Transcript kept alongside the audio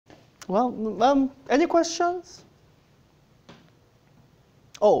Well, any questions?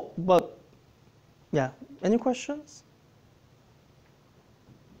 Oh, but yeah, any questions?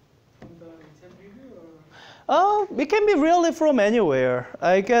 From the exam review or? It can be really from anywhere.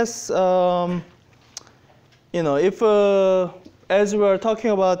 I guess, you know, if, as we are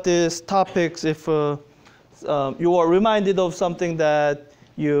talking about these topics, if you are reminded of something that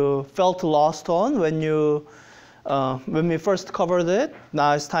you felt lost on when we first covered it,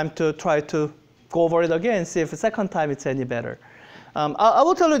 now it's time to try to go over it again, see if the second time it's any better. I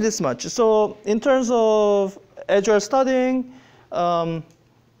will tell you this much. So in terms of as you're studying,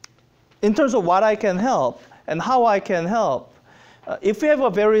 in terms of what I can help and how I can help, if you have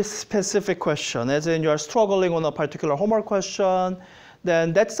a very specific question, as in you're struggling on a particular homework question,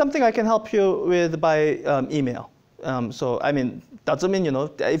 then that's something I can help you with by email. So I mean, doesn't mean, you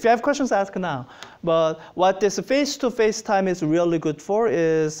know, if you have questions, ask now. But what this face-to-face time is really good for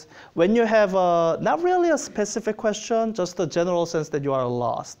is when you have not really a specific question, just a general sense that you are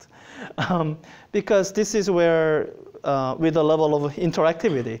lost. Because this is where, with a level of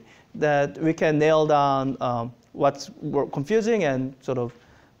interactivity, that we can nail down what's confusing and sort of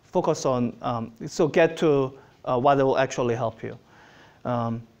focus on, so get to what will actually help you.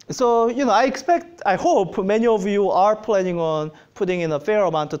 So, you know, I hope many of you are planning on putting in a fair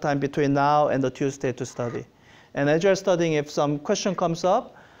amount of time between now and the Tuesday to study. And as you're studying, if some question comes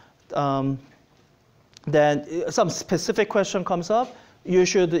up, then some specific question comes up, you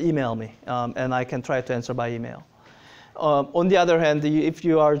should email me, and I can try to answer by email. On the other hand, if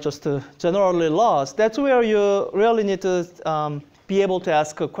you are just generally lost, that's where you really need to be able to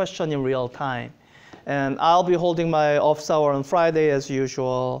ask a question in real time. And I'll be holding my office hour on Friday as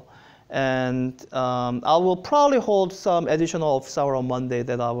usual. And I will probably hold some additional office hour on Monday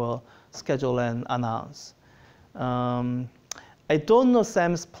that I will schedule and announce. I don't know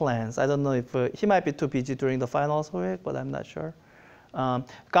Sam's plans. I don't know if he might be too busy during the finals week, but I'm not sure.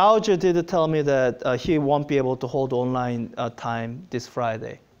 Gauge did tell me that he won't be able to hold online time this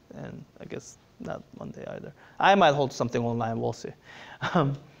Friday. And I guess not Monday either. I might hold something online, we'll see.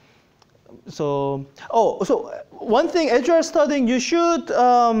 So one thing, as you're studying, you should,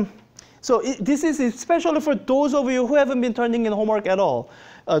 this is especially for those of you who haven't been turning in homework at all.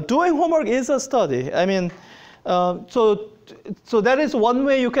 Doing homework is a study. I mean, so that is one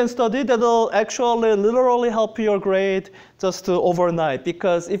way you can study that'll actually literally help your grade just overnight.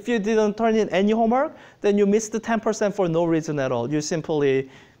 Because if you didn't turn in any homework, then you missed the 10% for no reason at all. You simply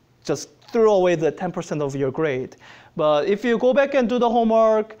just threw away the 10% of your grade. But if you go back and do the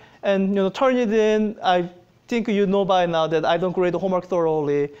homework and turn it in, I think you know by now that I don't grade the homework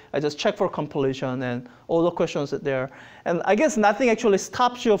thoroughly. I just check for completion and all the questions are there. And I guess nothing actually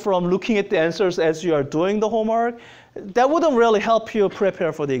stops you from looking at the answers as you are doing the homework. That wouldn't really help you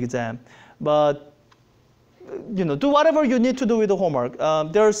prepare for the exam. But do whatever you need to do with the homework.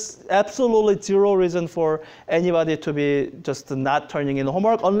 There's absolutely zero reason for anybody to be just not turning in the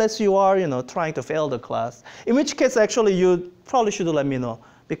homework unless you are trying to fail the class. In which case, actually, you probably should let me know.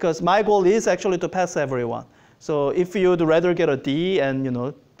 Because my goal is actually to pass everyone. So if you'd rather get a D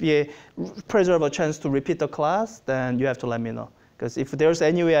and preserve a chance to repeat the class, then you have to let me know. Because if there's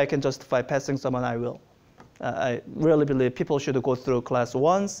any way I can justify passing someone, I will. I really believe people should go through class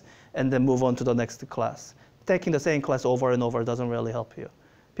once and then move on to the next class. Taking the same class over and over doesn't really help you.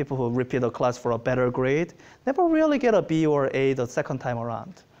 People who repeat a class for a better grade never really get a B or A the second time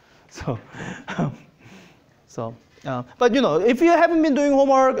around. But if you haven't been doing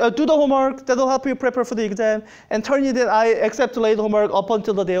homework, do the homework. That'll help you prepare for the exam. And turn it in. I accept late homework up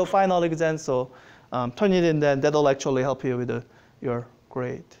until the day of final exam. So turn it in then. That'll actually help you with your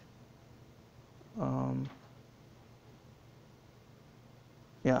grade.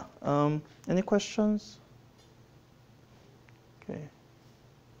 Yeah. Any questions? Okay.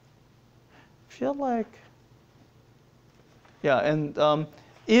 Feel like. Yeah, and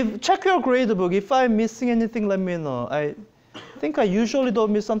check your grade book. If I'm missing anything, let me know. I think I usually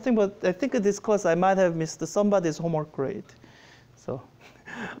don't miss something, but I think in this class I might have missed somebody's homework grade. So,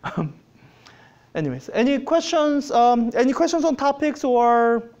 anyways, any questions? Any questions on topics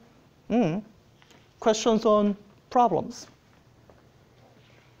or questions on problems?